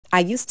I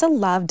used to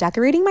love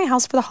decorating my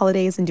house for the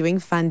holidays and doing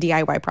fun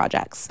DIY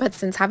projects. But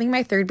since having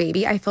my third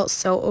baby, I felt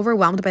so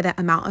overwhelmed by the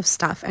amount of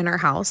stuff in our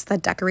house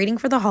that decorating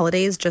for the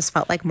holidays just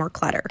felt like more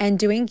clutter. And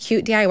doing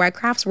cute DIY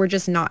crafts were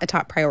just not a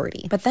top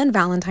priority. But then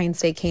Valentine's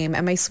Day came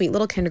and my sweet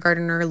little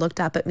kindergartner looked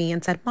up at me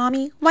and said,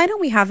 "Mommy, why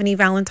don't we have any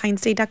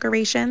Valentine's Day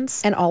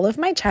decorations?" And all of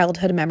my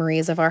childhood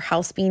memories of our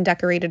house being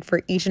decorated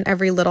for each and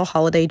every little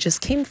holiday just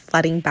came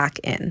flooding back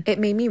in. It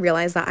made me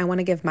realize that I want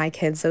to give my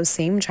kids those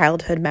same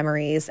childhood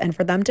memories and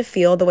for them to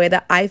feel the way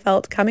that I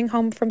felt coming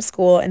home from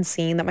school and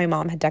seeing that my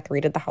mom had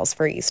decorated the house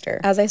for Easter.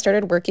 As I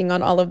started working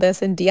on all of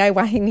this and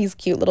DIYing these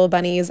cute little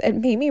bunnies, it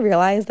made me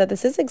realize that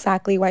this is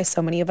exactly why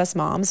so many of us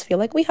moms feel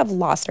like we have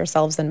lost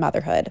ourselves in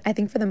motherhood. I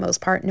think for the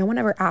most part, no one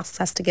ever asks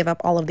us to give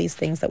up all of these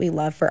things that we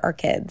love for our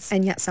kids.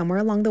 And yet somewhere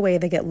along the way,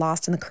 they get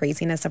lost in the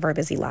craziness of our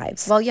busy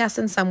lives. Well, yes,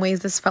 in some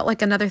ways, this felt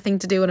like another thing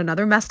to do and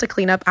another mess to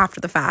clean up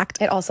after the fact.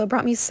 It also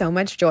brought me so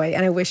much joy,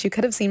 and I wish you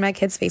could have seen my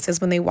kids'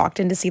 faces when they walked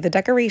in to see the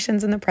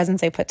decorations and the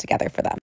presents I put together for them.